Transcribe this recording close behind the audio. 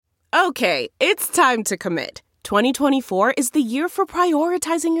Okay, it's time to commit. 2024 is the year for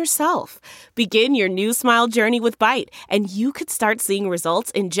prioritizing yourself. Begin your new smile journey with Byte, and you could start seeing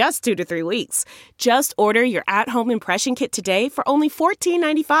results in just 2 to 3 weeks. Just order your at-home impression kit today for only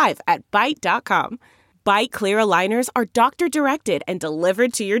 $14.95 at Byte.com. Byte Clear aligners are doctor-directed and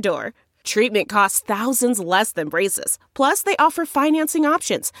delivered to your door. Treatment costs thousands less than braces. Plus, they offer financing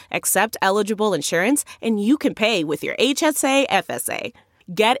options, accept eligible insurance, and you can pay with your HSA FSA.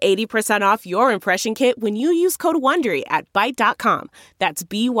 Get 80% off your impression kit when you use code WONDERY at Byte.com. That's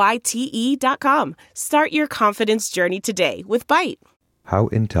BYTE.com. Start your confidence journey today with Byte. How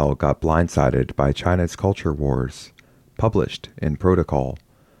Intel Got Blindsided by China's Culture Wars. Published in Protocol.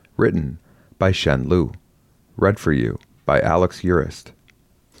 Written by Shen Lu. Read for you by Alex Urist.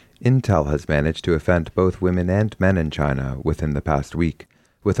 Intel has managed to offend both women and men in China within the past week,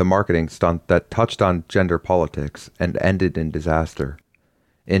 with a marketing stunt that touched on gender politics and ended in disaster.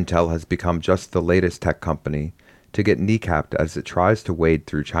 Intel has become just the latest tech company to get kneecapped as it tries to wade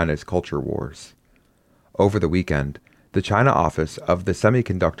through China's culture wars. Over the weekend, the China office of the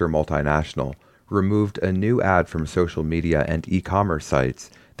semiconductor multinational removed a new ad from social media and e-commerce sites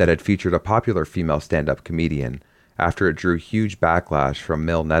that had featured a popular female stand-up comedian after it drew huge backlash from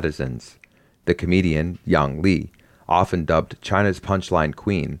male netizens. The comedian, Yang Li, often dubbed China's punchline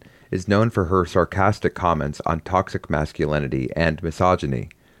queen, is known for her sarcastic comments on toxic masculinity and misogyny.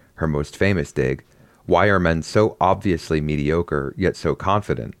 Her most famous dig, "Why are men so obviously mediocre yet so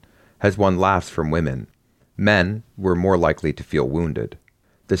confident?" has won laughs from women. Men were more likely to feel wounded.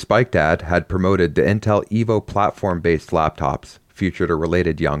 The spiked ad had promoted the Intel Evo platform-based laptops, featured a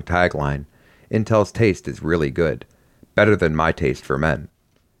related Yang tagline, "Intel's taste is really good. Better than my taste for men."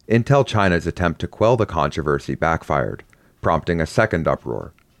 Intel China's attempt to quell the controversy backfired, prompting a second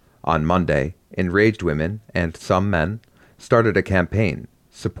uproar. On Monday, enraged women, and some men, started a campaign,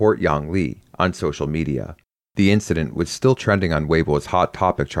 Support Yang Li, on social media. The incident was still trending on Weibo's hot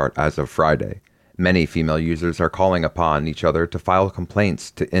topic chart as of Friday. Many female users are calling upon each other to file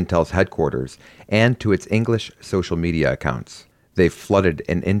complaints to Intel's headquarters and to its English social media accounts. They've flooded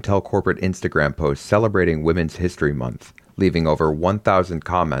an Intel corporate Instagram post celebrating Women's History Month, leaving over 1,000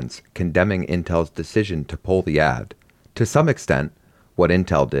 comments condemning Intel's decision to pull the ad. To some extent, what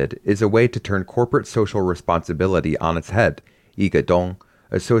Intel did is a way to turn corporate social responsibility on its head, Yiga Dong,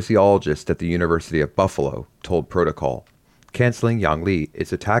 a sociologist at the University of Buffalo, told Protocol. Canceling Yang Li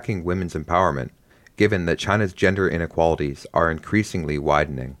is attacking women's empowerment, given that China's gender inequalities are increasingly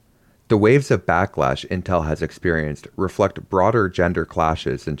widening. The waves of backlash Intel has experienced reflect broader gender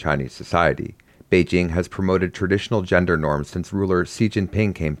clashes in Chinese society. Beijing has promoted traditional gender norms since ruler Xi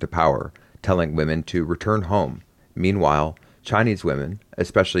Jinping came to power, telling women to return home. Meanwhile, Chinese women,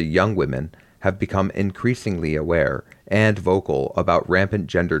 especially young women, have become increasingly aware and vocal about rampant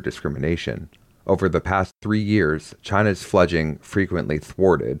gender discrimination. Over the past 3 years, China's fledgling, frequently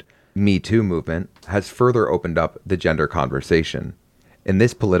thwarted, Me Too movement has further opened up the gender conversation. In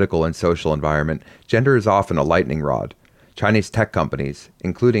this political and social environment, gender is often a lightning rod. Chinese tech companies,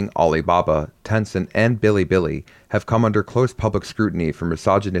 including Alibaba, Tencent, and Bilibili, have come under close public scrutiny for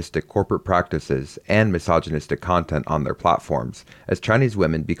misogynistic corporate practices and misogynistic content on their platforms, as Chinese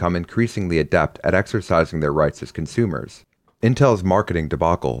women become increasingly adept at exercising their rights as consumers. Intel's marketing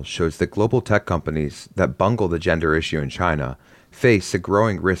debacle shows that global tech companies that bungle the gender issue in China face a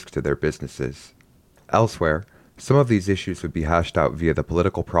growing risk to their businesses. Elsewhere, some of these issues would be hashed out via the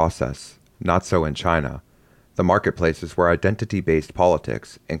political process, not so in China. The marketplaces where identity-based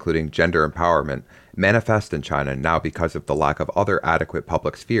politics, including gender empowerment, manifest in China now because of the lack of other adequate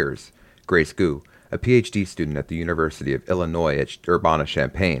public spheres. Grace Gu, a PhD student at the University of Illinois at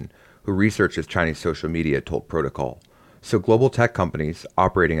Urbana-Champaign, who researches Chinese social media, told Protocol. So global tech companies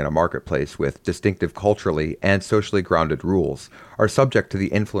operating in a marketplace with distinctive culturally and socially grounded rules are subject to the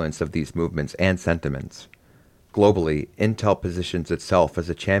influence of these movements and sentiments. Globally, Intel positions itself as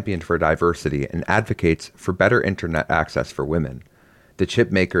a champion for diversity and advocates for better internet access for women. The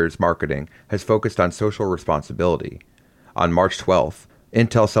chip maker's marketing has focused on social responsibility. On March 12th,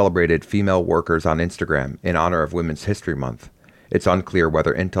 Intel celebrated female workers on Instagram in honor of Women's History Month. It's unclear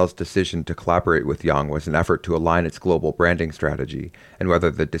whether Intel's decision to collaborate with Yang was an effort to align its global branding strategy, and whether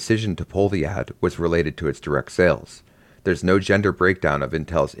the decision to pull the ad was related to its direct sales. There's no gender breakdown of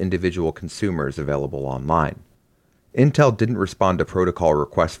Intel's individual consumers available online. Intel didn't respond to Protocol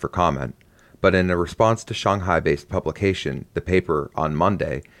requests for comment, but in a response to Shanghai-based publication, The Paper, on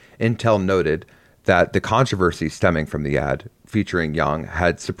Monday, Intel noted that the controversy stemming from the ad featuring Yang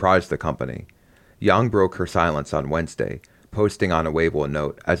had surprised the company. Yang broke her silence on Wednesday, posting on a Weibo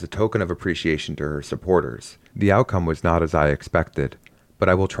note as a token of appreciation to her supporters. "The outcome was not as I expected, but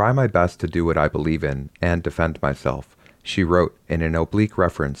I will try my best to do what I believe in and defend myself, she wrote in an oblique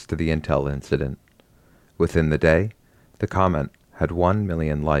reference to the Intel incident. Within the day, the comment had 1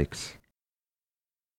 million likes.